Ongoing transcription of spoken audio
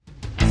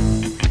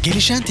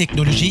Gelişen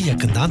teknolojiyi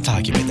yakından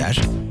takip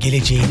eder,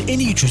 geleceğin en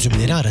iyi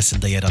çözümleri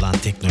arasında yer alan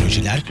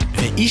teknolojiler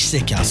ve iş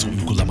zekası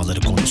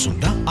uygulamaları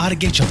konusunda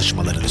Ar-Ge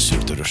çalışmalarını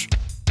sürdürür.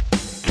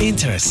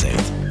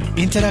 Interactive,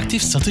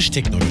 interaktif satış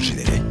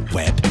teknolojileri,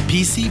 web,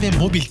 PC ve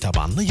mobil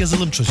tabanlı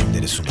yazılım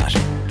çözümleri sunar.